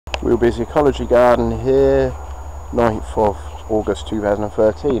Wheelbase Ecology Garden here, 9th of August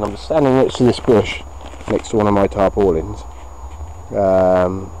 2013. I'm standing next to this bush, next to one of my tarpaulins,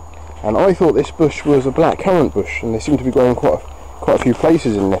 and I thought this bush was a black currant bush, and they seem to be growing quite a few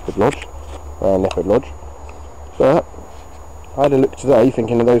places in Leopard Lodge, but I had a look today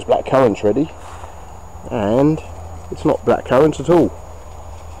thinking of those black currants ready, and it's not black currants at all,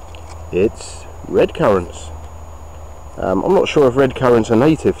 it's red currants. I'm not sure if red currants are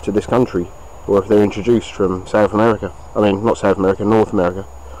native to this country or if they're introduced from South America. I mean, not South America, North America.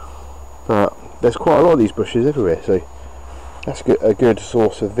 But there's quite a lot of these bushes everywhere, so that's a good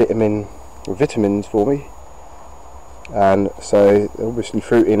source of vitamins for me. And so they're obviously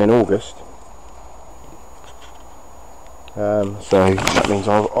fruiting in August. So that means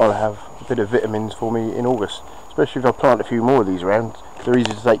I'll have a bit of vitamins for me in August, especially if I plant a few more of these around. They're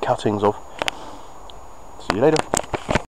easy to take cuttings of. See you later.